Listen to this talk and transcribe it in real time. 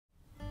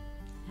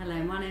Hello,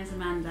 my name is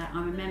Amanda.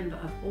 I'm a member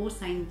of All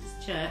Saints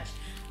Church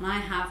and I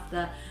have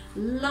the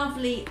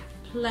lovely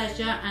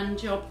pleasure and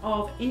job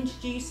of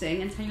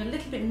introducing and telling you a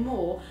little bit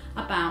more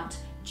about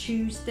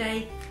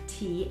Tuesday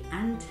Tea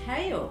and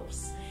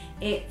Tales.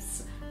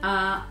 It's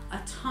a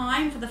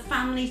time for the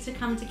family to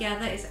come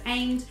together. It's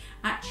aimed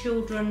at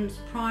children's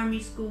primary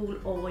school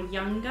or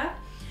younger,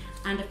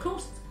 and of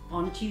course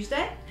on a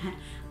Tuesday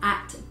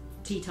at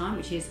tea time,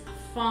 which is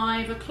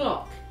 5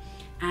 o'clock.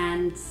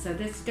 And so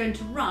this is going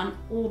to run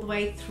all the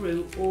way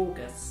through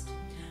August,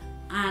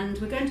 and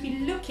we're going to be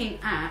looking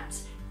at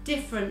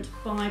different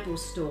Bible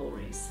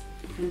stories.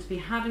 We're going to be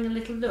having a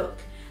little look,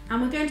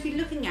 and we're going to be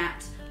looking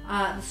at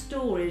the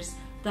stories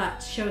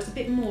that show us a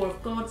bit more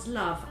of God's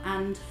love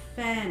and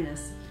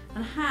fairness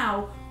and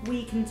how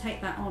we can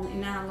take that on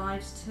in our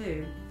lives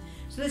too.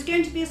 So there's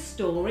going to be a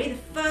story.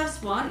 The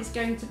first one is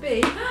going to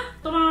be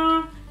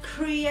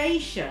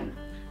creation.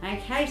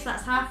 Okay, so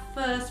that's our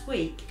first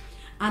week.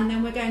 And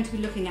then we're going to be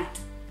looking at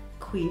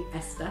Queen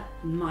Esther,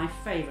 my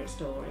favourite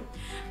story.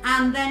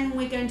 And then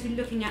we're going to be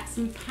looking at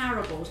some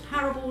parables.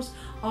 Parables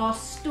are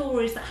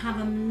stories that have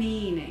a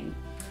meaning.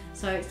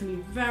 So it's going to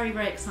be very,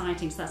 very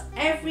exciting. So that's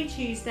every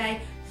Tuesday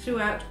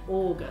throughout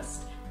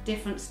August.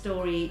 Different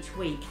story each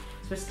week.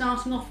 So we're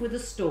starting off with a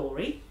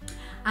story.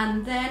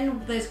 And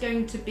then there's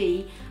going to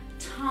be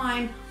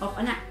time of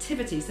an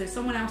activity, so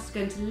someone else is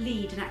going to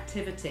lead an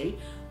activity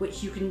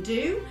which you can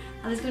do,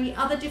 and there's going to be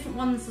other different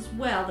ones as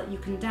well that you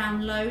can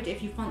download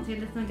if you fancy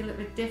something a little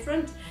bit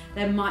different.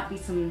 There might be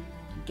some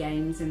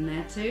games in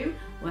there too,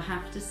 we'll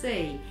have to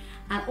see.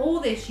 And all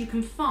this you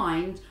can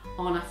find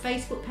on our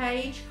Facebook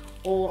page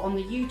or on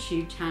the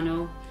YouTube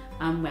channel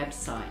and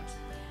website.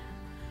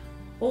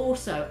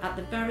 Also at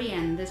the very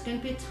end there's going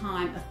to be a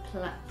time of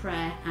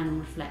prayer and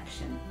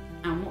reflection,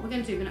 and what we're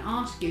going to do, we're going to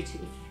ask you to,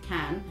 if you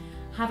can,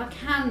 have a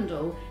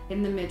candle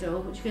in the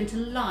middle which you're going to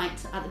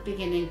light at the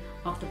beginning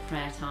of the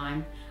prayer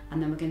time, and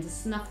then we're going to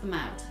snuff them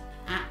out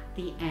at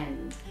the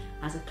end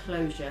as a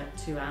closure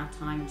to our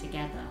time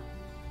together.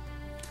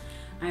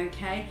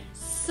 Okay,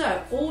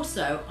 so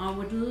also I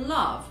would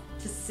love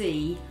to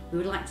see, we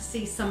would like to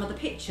see some of the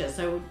pictures,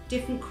 so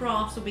different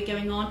crafts will be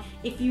going on.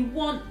 If you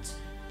want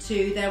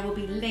to, there will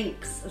be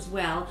links as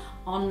well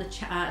on the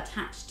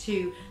attached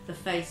to the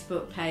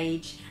Facebook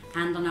page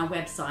and on our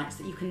websites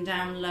that you can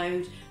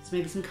download. So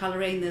maybe some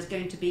colouring, there's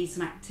going to be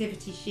some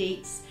activity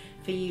sheets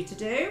for you to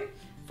do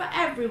for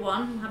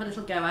everyone, have a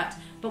little go at,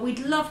 but we'd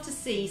love to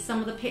see some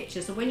of the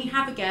pictures. So when you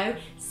have a go,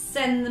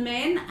 send them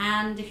in,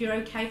 and if you're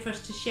okay for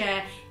us to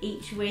share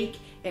each week,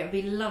 it would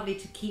be lovely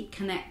to keep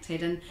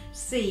connected and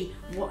see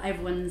what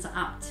everyone's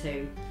up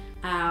to.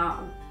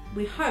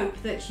 We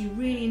hope that you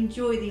really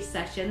enjoy these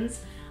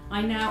sessions.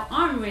 I know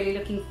I'm really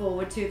looking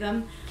forward to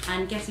them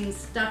and getting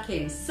stuck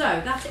in. So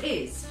that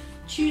is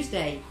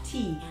Tuesday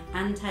Tea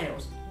and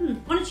Tales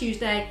on a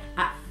Tuesday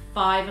at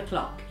 5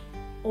 o'clock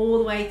all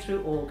the way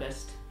through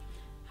August.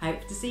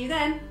 Hope to see you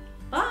then.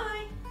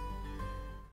 Bye.